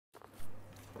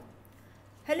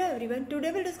Hello everyone,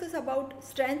 today we'll discuss about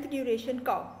strength duration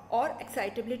curve or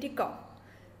excitability curve.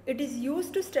 It is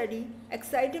used to study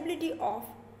excitability of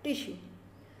tissue.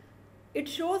 It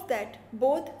shows that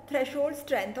both threshold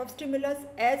strength of stimulus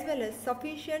as well as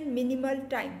sufficient minimal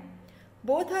time,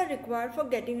 both are required for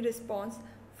getting response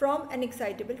from an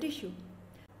excitable tissue.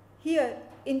 Here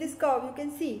in this curve you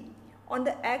can see on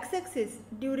the x-axis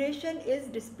duration is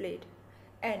displayed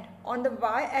and on the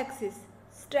y-axis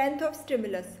strength of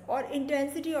stimulus or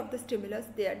intensity of the stimulus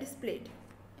they are displayed.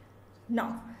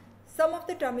 Now some of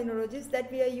the terminologies that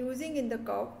we are using in the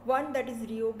curve, one that is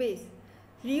Rho base.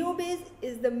 Rho base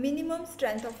is the minimum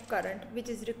strength of current which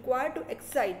is required to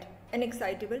excite an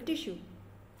excitable tissue.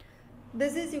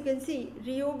 This is, you can see,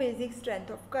 Rho basic strength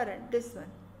of current, this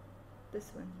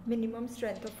one, minimum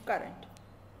strength of current.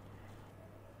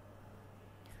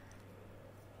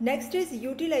 Next is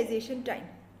utilization time.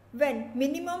 When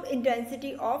minimum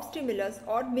intensity of stimulus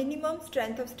or minimum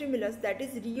strength of stimulus, that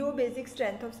is Rho basic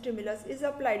strength of stimulus, is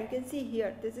applied, you can see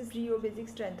here, this is Rho basic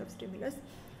strength of stimulus.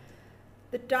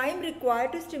 The time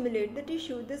required to stimulate the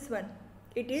tissue, this one,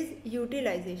 it is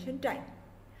utilization time.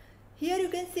 Here you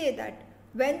can say that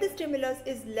when the stimulus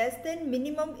is less than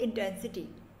minimum intensity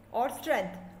or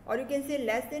strength, or you can say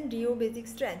less than Rho basic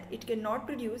strength, it cannot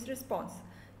produce response.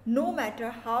 No matter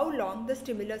how long the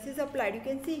stimulus is applied, you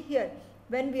can see here,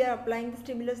 when we are applying the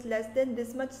stimulus less than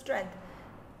this much strength,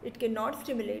 it cannot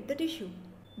stimulate the tissue.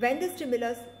 When the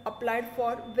stimulus applied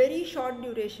for very short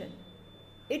duration,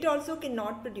 it also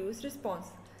cannot produce response,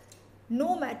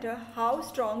 no matter how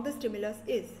strong the stimulus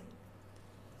is.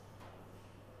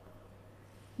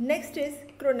 Next is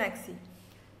chronoxy.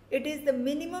 It is the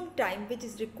minimum time which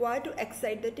is required to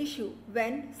excite the tissue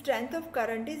when strength of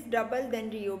current is double than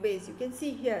Rho base. You can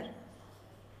see here.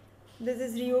 This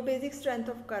is Rho basic strength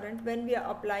of current. When we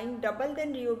are applying double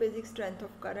than Rho basic strength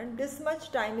of current, this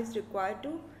much time is required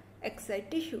to excite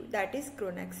tissue, that is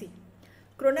chronoxy.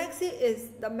 Chronoxy is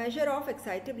the measure of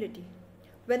excitability.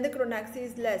 When the chronoxy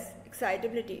is less,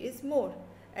 excitability is more,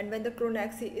 and when the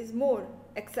chronoxy is more,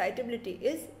 excitability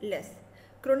is less.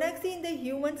 Chronoxy in the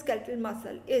human skeletal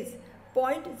muscle is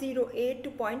 0.08 to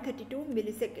 0.32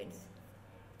 milliseconds.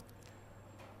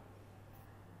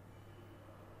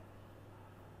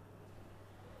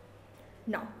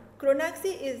 Now,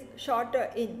 chronoxy is shorter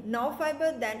in nerve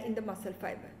fiber than in the muscle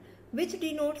fiber, which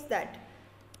denotes that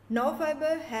nerve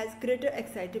fiber has greater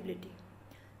excitability.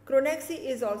 Chronoxy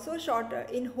is also shorter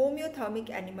in homeothermic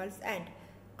animals, and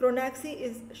chronoxy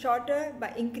is shorter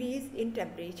by increase in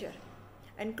temperature.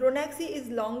 And chronoxy is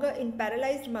longer in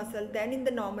paralyzed muscle than in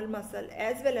the normal muscle,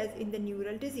 as well as in the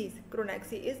neural disease.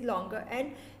 Chronoxy is longer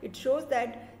and it shows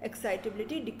that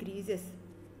excitability decreases.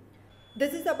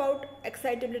 This is about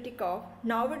excitability curve.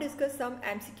 Now we discuss some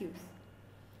MCQs.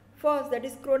 First, that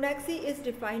is chronoxy is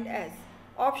defined as,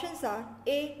 options are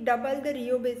A. Double the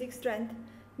Rho basic strength,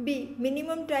 B.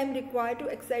 Minimum time required to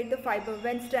excite the fiber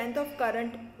when strength of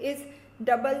current is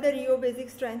double the Rho basic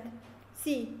strength,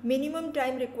 C. Minimum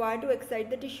time required to excite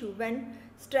the tissue when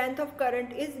strength of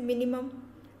current is minimum,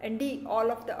 and D.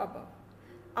 All of the above.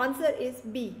 Answer is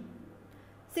B.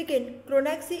 Second,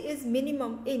 chronoxy is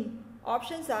minimum in,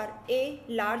 options are A.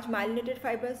 Large myelinated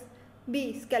fibers,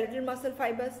 B. Skeletal muscle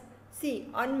fibers, C.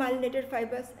 Unmyelinated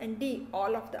fibers, and D.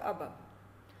 All of the above.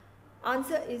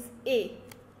 Answer is A.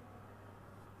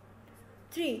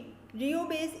 3. Rho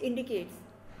base indicates,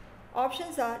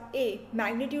 options are A.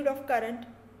 Magnitude of current,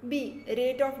 B.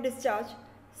 Rate of discharge,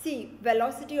 C.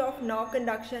 Velocity of nerve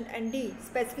conduction, and D.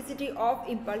 Specificity of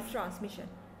impulse transmission.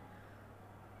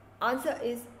 Answer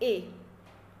is A.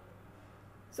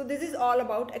 So this is all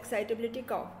about excitability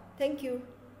curve. Thank you.